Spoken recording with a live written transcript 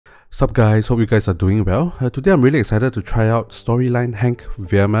Sup guys, hope you guys are doing well. Today I'm really excited to try out storyline Henk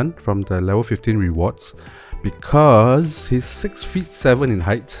Veerman from the level 15 rewards because he's 6 feet 7 in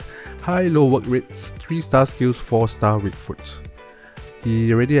height, high low work rates, 3 star skills, 4 star weak foot.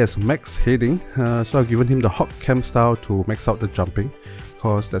 He already has max heading, so I've given him the hot cam style to max out the jumping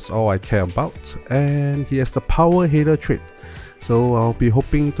because that's all I care about, and he has the power header trait, so I'll be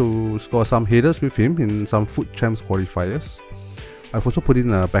hoping to score some headers with him in some foot champs qualifiers. I've also put in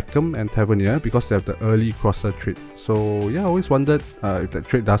Beckham and Tavernier because they have the early crosser trait. So yeah, I always wondered if that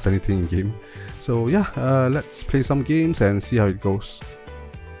trait does anything in game. So yeah, let's play some games and see how it goes.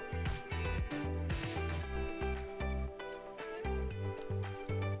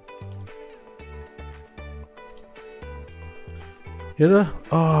 Here,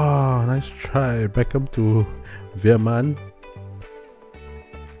 oh, nice try. Beckham to Veerman.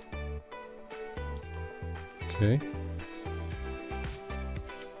 Okay.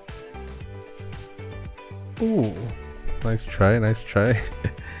 Oh, nice try, nice try.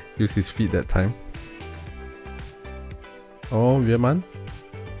 Use his feet that time. Oh, Veerman.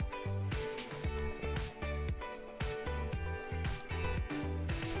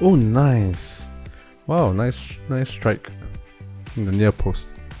 Oh, nice. Wow, nice strike in the near post.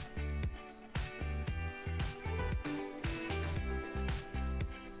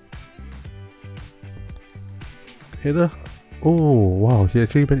 Header. Oh, wow, he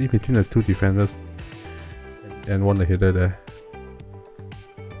actually went in between the two defenders and won the header there.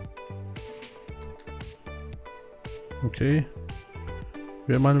 Okay.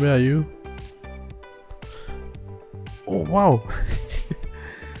 Veerman, where are you? Oh wow!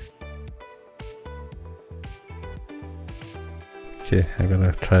 Okay, I'm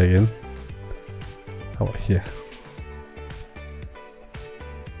gonna try again. How about here?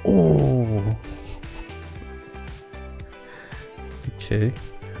 Oh! Okay,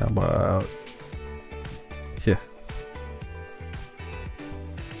 how about here?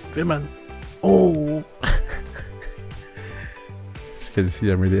 Veerman! Oh! As you can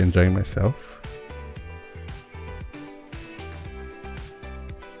see, I'm really enjoying myself.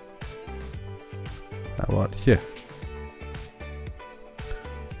 How about here?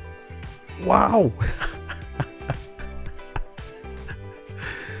 Wow!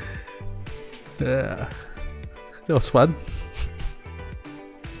 Yeah, that was fun.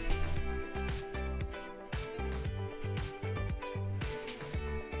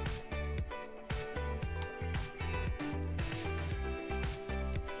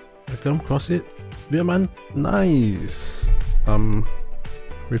 Come cross it. Veerman, nice.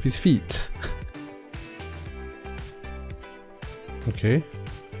 With his feet. Okay.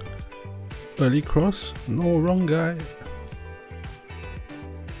 Early cross. No, wrong guy.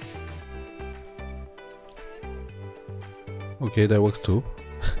 Okay, that works too.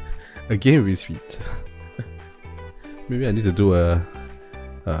 Again with his feet. Maybe I need to do a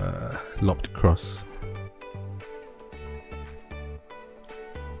lobbed cross.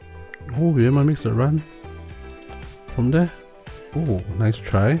 Oh, Veerman makes the run from there. Oh, nice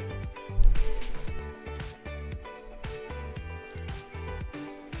try.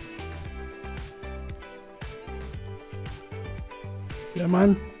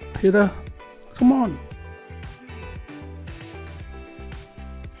 Veerman, header, come on.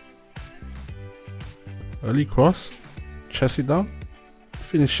 Early cross, chest it down,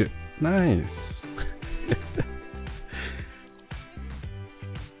 finish it. Nice.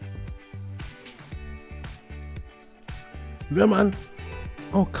 Veerman!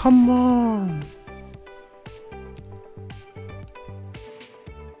 Oh, come on!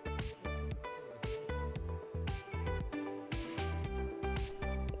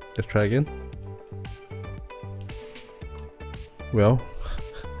 Let's try again. Well.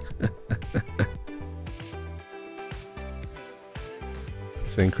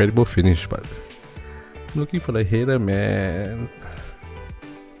 It's an incredible finish, but I'm looking for the header, man.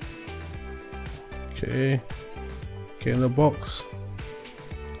 Okay. Get in the box.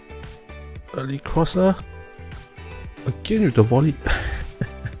 Early crosser. Again with the volley.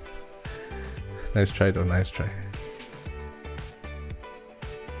 Nice try though, nice try.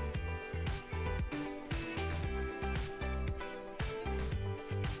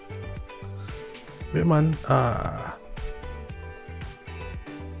 Veerman,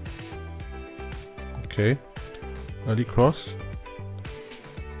 okay. Early cross.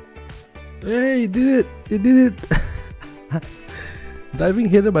 Hey, he did it! He did it! Diving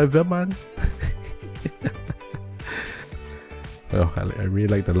header by Veerman. Well, I really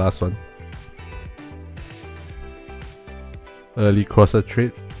like the last one. Early crosser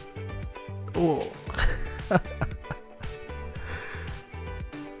trait. Oh.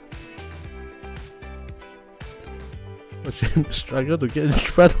 Watch him struggle to get in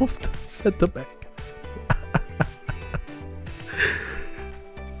front of the centre back.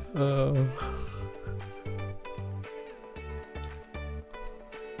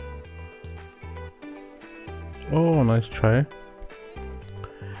 Oh, nice try.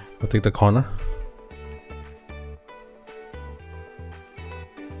 I'll take the corner.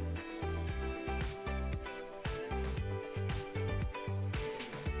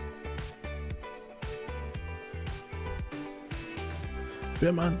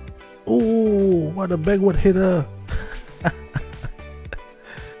 Veerman. Oh, what a backward hitter.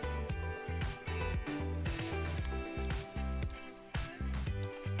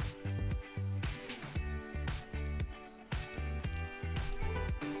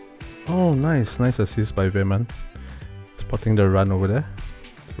 Oh, nice assist by Veerman. Spotting the run over there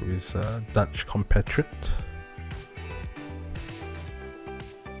to his Dutch compatriot.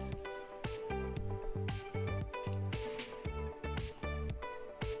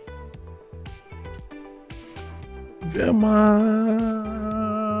 Veerman!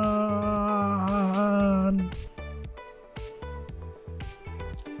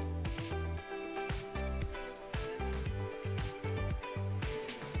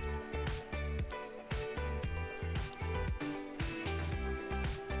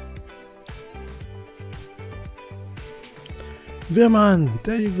 Veerman,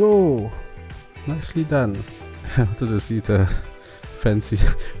 there you go. Nicely done. I wanted to see the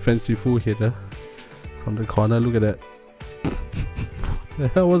fanciful header from the corner. Look at that. What the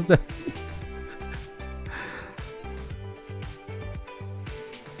hell was that?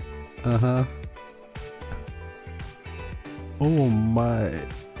 Oh my.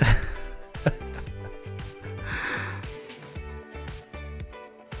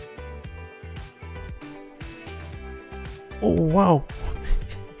 Oh wow.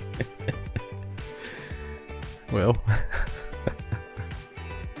 Well.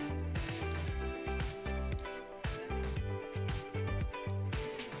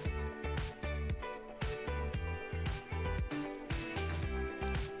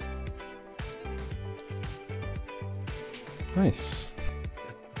 Nice.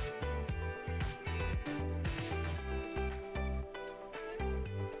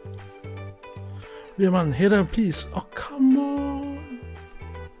 Veerman, header please. Oh come on.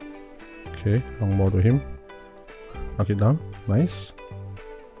 Okay, long ball to him. Knock it down. Nice.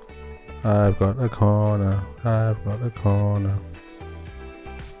 I've got a corner. I've got a corner.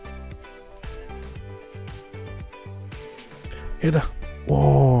 Header.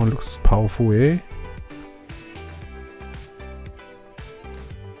 Whoa, looks powerful, eh?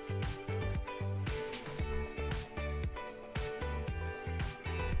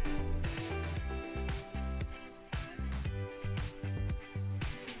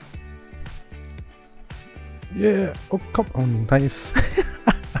 Yeah, oh come on, nice.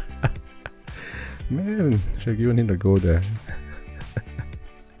 Man, should have given him the goal there.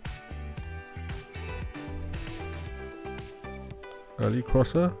 Early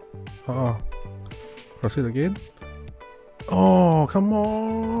crosser. Oh, cross it again. Oh, come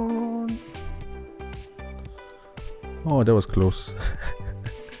on. Oh, that was close.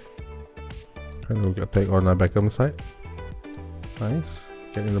 Trying to attack on the Beckham side. Nice.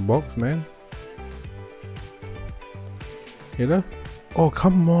 Get in the box, man. Header? Oh,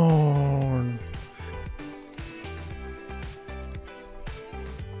 come on!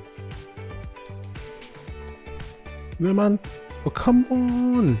 Veerman! Oh, come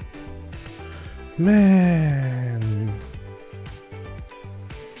on! Man!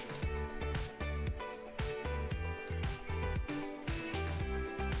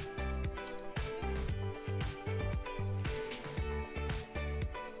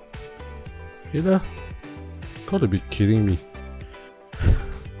 Header? Gotta be kidding me.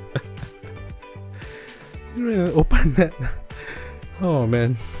 You're in an open net. Oh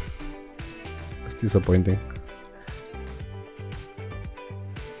man. That's disappointing.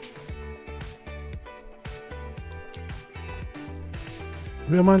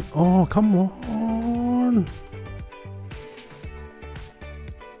 Veerman, oh come on.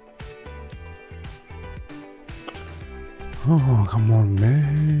 Oh come on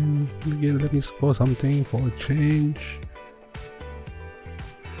man. Again, let me score something for a change.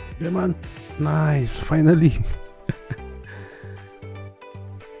 Veerman, nice, finally.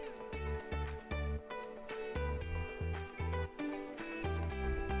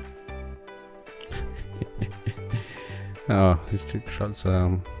 Oh, his chip shots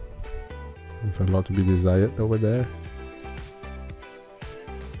have a lot to be desired over there.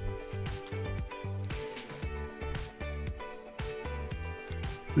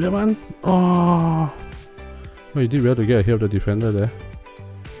 Veerman, oh Oh, you did well to get ahead of the defender there.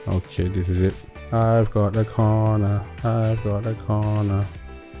 Okay, this is it. I've got a corner. I've got a corner.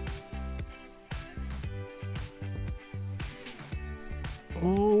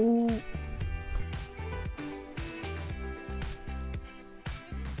 Oh.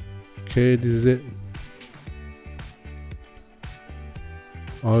 Okay, this is it.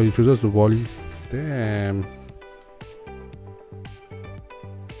 Oh, he chooses the volley. Damn.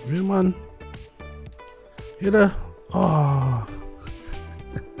 Veerman. Hit her. Oh.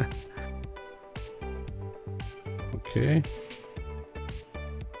 Okay.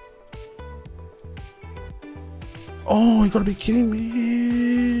 Oh, you gotta be kidding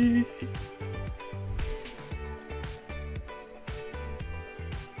me.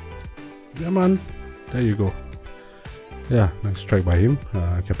 Veerman. There you go. Yeah, nice strike by him,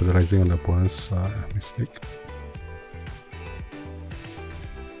 capitalizing on the opponent's mistake.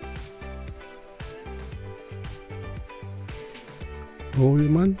 Oh,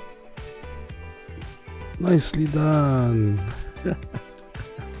 man. Nicely done.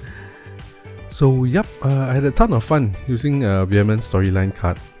 So, yep, I had a ton of fun using Veerman's storyline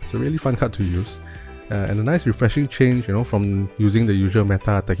card. It's a really fun card to use. And a nice refreshing change, you know, from using the usual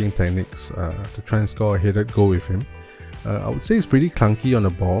meta attacking techniques to try and score a headed goal with him. I would say it's pretty clunky on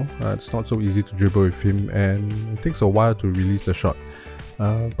the ball. It's not so easy to dribble with him, and it takes a while to release the shot.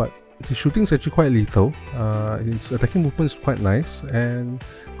 But his shooting is actually quite lethal. His attacking movement is quite nice, and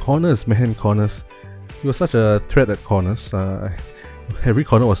corners, man, corners. He was such a threat at corners. Every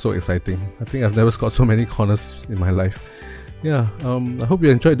corner was so exciting. I think I've never scored so many corners in my life. Yeah, I hope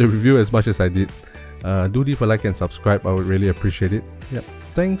you enjoyed the review as much as I did. Do leave a like and subscribe, I would really appreciate it. Yep,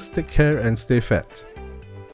 thanks, take care and stay fat.